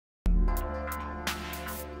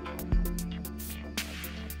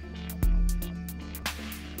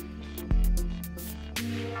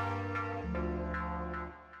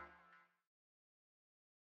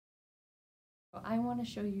I want to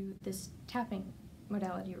show you this tapping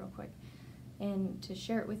modality real quick and to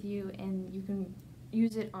share it with you, and you can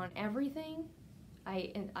use it on everything.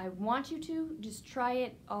 I want you to just try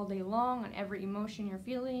it all day long on every emotion you're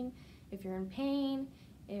feeling. If you're in pain,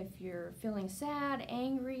 if you're feeling sad,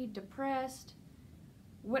 angry, depressed,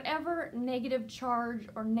 whatever negative charge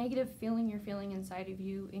or negative feeling you're feeling inside of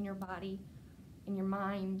you, in your body, in your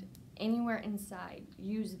mind, anywhere inside,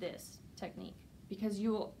 use this technique, because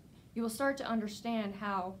you will start to understand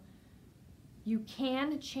how you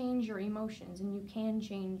can change your emotions and you can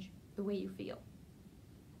change the way you feel.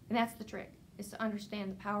 And that's the trick, is to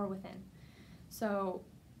understand the power within. So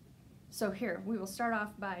here, we will start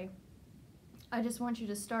off by, I just want you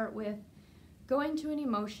to start with going to an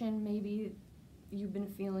emotion maybe you've been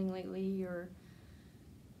feeling lately, or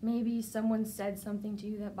maybe someone said something to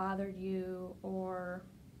you that bothered you, or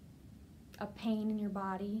a pain in your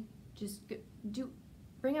body. Just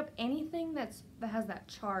bring up anything that has that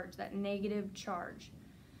charge, that negative charge.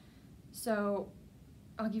 So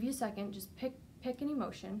I'll give you a second. Just pick an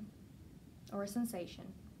emotion or a sensation,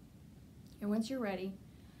 and once you're ready,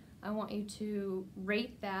 I want you to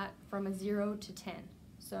rate that from a 0 to 10.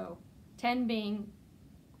 So 10 being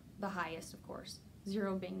the highest, of course,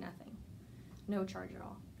 0 being nothing, no charge at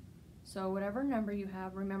all. So whatever number you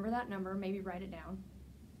have, remember that number, maybe write it down.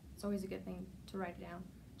 It's always a good thing to write it down,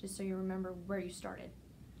 just so you remember where you started.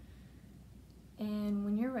 And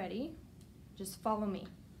when you're ready, just follow me.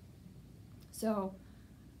 So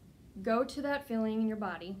go to that feeling in your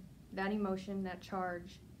body, that emotion, that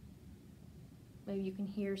charge. Maybe you can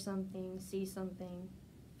hear something, see something,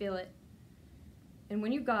 feel it. And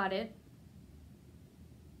when you got it,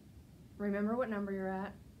 remember what number you're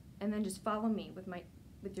at, and then just follow me with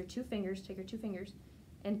your 2 fingers. Take your 2 fingers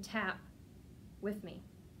and tap with me.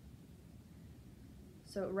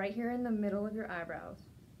 So right here in the middle of your eyebrows,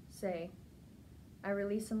 say, I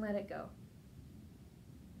release and let it go.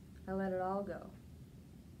 I let it all go.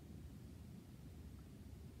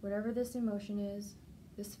 Whatever this emotion is,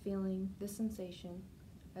 this feeling, this sensation,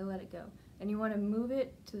 I let it go. And you want to move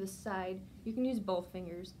it to the side. You can use both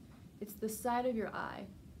fingers. It's the side of your eye.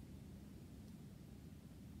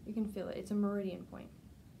 You can feel it. It's a meridian point.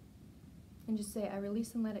 And just say, I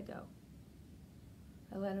release and let it go.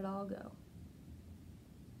 I let it all go.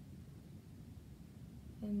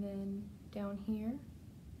 And then down here,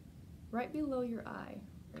 right below your eye,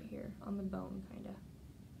 right here, on the bone, kind of.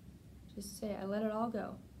 Just say, I let it all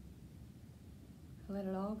go. I let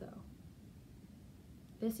it all go.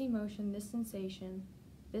 This emotion, this sensation,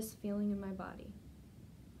 this feeling in my body,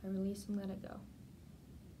 I release and let it go.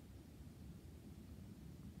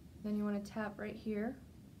 Then you want to tap right here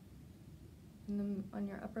on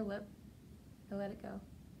your upper lip. I let it go.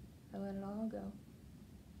 I let it all go.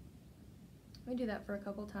 We do that for a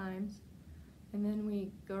couple times, and then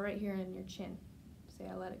we go right here in your chin. Say,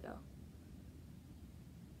 I let it go.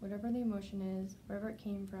 Whatever the emotion is, wherever it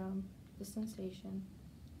came from, this sensation,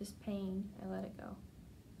 this pain, I let it go.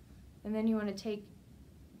 And then you want to take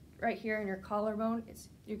right here in your collarbone,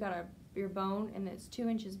 you got your bone, and it's 2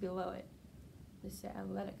 inches below it. Just say, I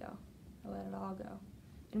let it go. I let it all go.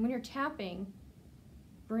 And when you're tapping,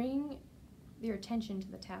 bring your attention to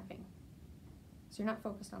the tapping. So you're not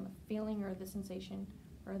focused on the feeling or the sensation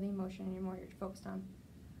or the emotion anymore. You're focused on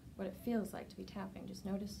what it feels like to be tapping. Just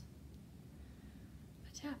notice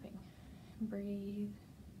the tapping. Breathe.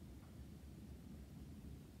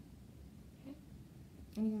 Okay.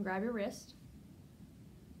 And you can grab your wrist.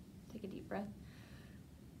 Take a deep breath.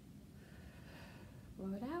 Blow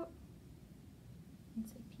it out. And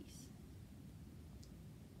say peace.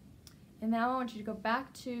 And now I want you to go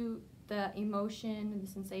back to the emotion and the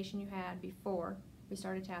sensation you had before we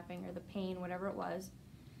started tapping, or the pain, whatever it was,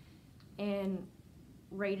 and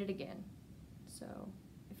rate it again. So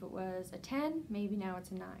if it was a 10, maybe now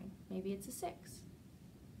it's a 9. Maybe it's a 6.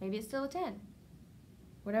 Maybe it's still a 10.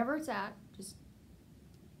 Whatever it's at, just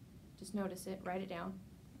notice it, write it down,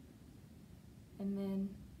 and then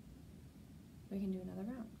we can do another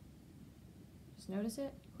round. Just notice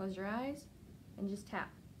it, close your eyes, and just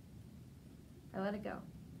tap. I let it go.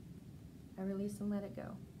 I release and let it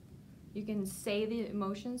go. You can say the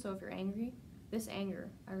emotion, so if you're angry, this anger,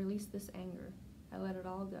 I release this anger. I let it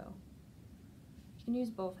all go. You can use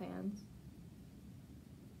both hands.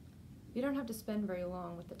 You don't have to spend very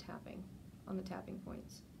long with the tapping, on the tapping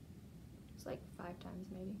points. It's like 5 times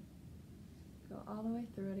maybe. Go all the way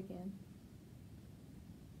through it again.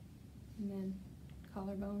 And then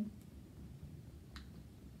collarbone.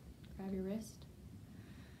 Grab your wrist.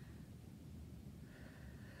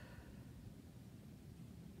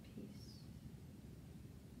 Peace.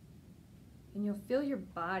 And you'll feel your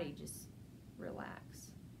body just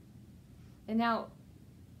relax. And now,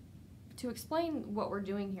 to explain what we're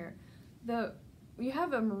doing here, you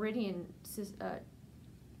have a meridian,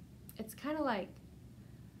 it's kind of like,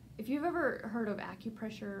 if you've ever heard of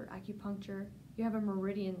acupressure, acupuncture, you have a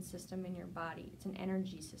meridian system in your body. It's an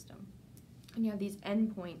energy system. And you have these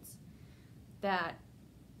endpoints that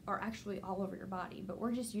are actually all over your body, but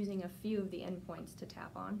we're just using a few of the endpoints to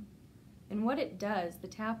tap on. And what it does, the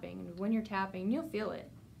tapping, and when you're tapping, you'll feel it,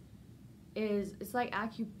 it's like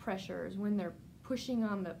acupressure is when they're pushing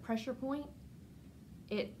on the pressure point,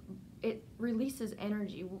 it releases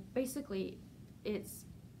energy. Basically, it's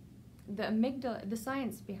the amygdala. The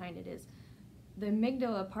science behind it is the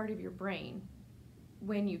amygdala part of your brain,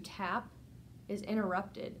 when you tap, is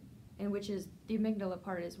interrupted, and which is the amygdala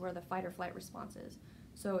part is where the fight or flight response is.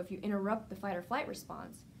 So if you interrupt the fight or flight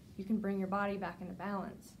response, you can bring your body back into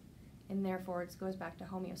balance, and therefore it goes back to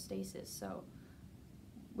homeostasis. So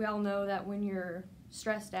we all know that when you're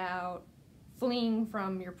stressed out, fleeing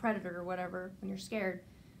from your predator or whatever, when you're scared,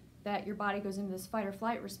 that your body goes into this fight or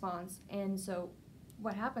flight response. And so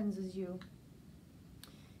what happens is your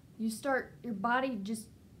body just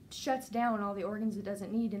shuts down all the organs it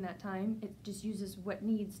doesn't need in that time. It just uses what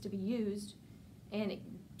needs to be used, and it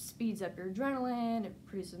speeds up your adrenaline, it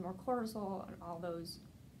produces more cortisol, and all those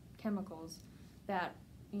chemicals that,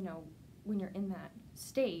 you know, when you're in that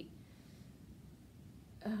state,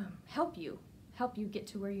 help you get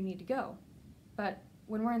to where you need to go. But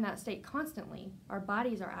when we're in that state constantly, our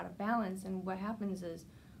bodies are out of balance, and what happens is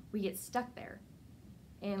we get stuck there.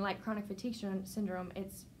 And like chronic fatigue syndrome,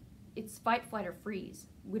 it's fight, flight, or freeze.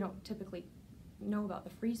 We don't typically know about the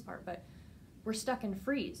freeze part, but we're stuck in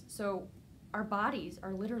freeze. So our bodies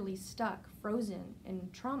are literally stuck, frozen in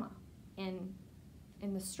trauma and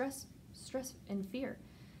in the stress and fear.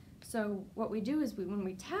 So what we do is when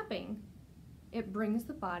we're tapping, it brings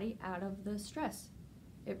the body out of the stress.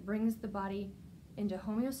 It brings the body into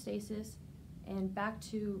homeostasis and back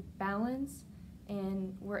to balance,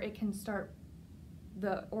 and where it can start,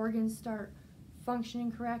 the organs start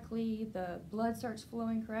functioning correctly, the blood starts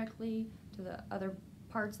flowing correctly to the other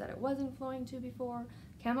parts that it wasn't flowing to before,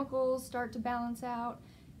 chemicals start to balance out,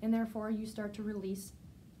 and therefore you start to release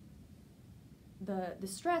the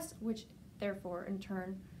stress, which therefore in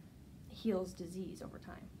turn heals disease over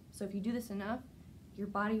time. So if you do this enough, your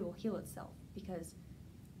body will heal itself, because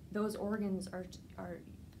those organs are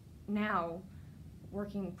now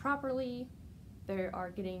working properly. They are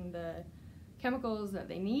getting the chemicals that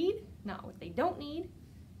they need, not what they don't need,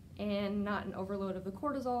 and not an overload of the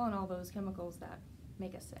cortisol and all those chemicals that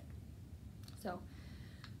make us sick.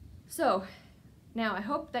 So now I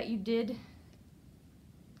hope that you did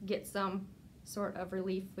get some sort of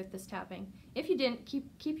relief with this tapping. If you didn't,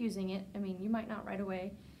 keep using it. I mean, you might not right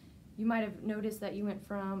away. You might have noticed that you went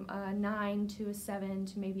from a 9 to a 7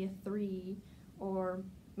 to maybe a 3, or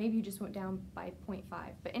maybe you just went down by 0.5.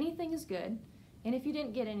 But anything is good. And if you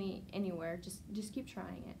didn't get anywhere, just keep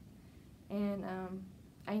trying it. And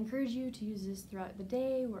I encourage you to use this throughout the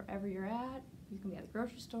day, wherever you're at. You can be at the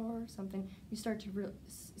grocery store, something. You start to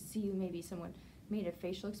see maybe someone made a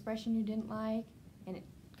facial expression you didn't like, and it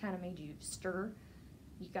kind of made you stir.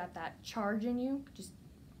 You got that charge in you, just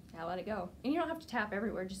let it go. And you don't have to tap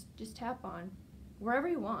everywhere, just tap on wherever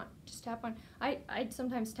you want. Just tap on. I'd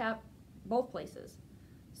sometimes tap both places.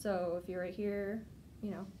 So if you're right here,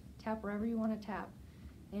 you know, tap wherever you want to tap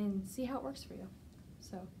and see how it works for you.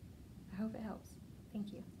 So I hope it helps.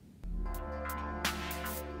 Thank you.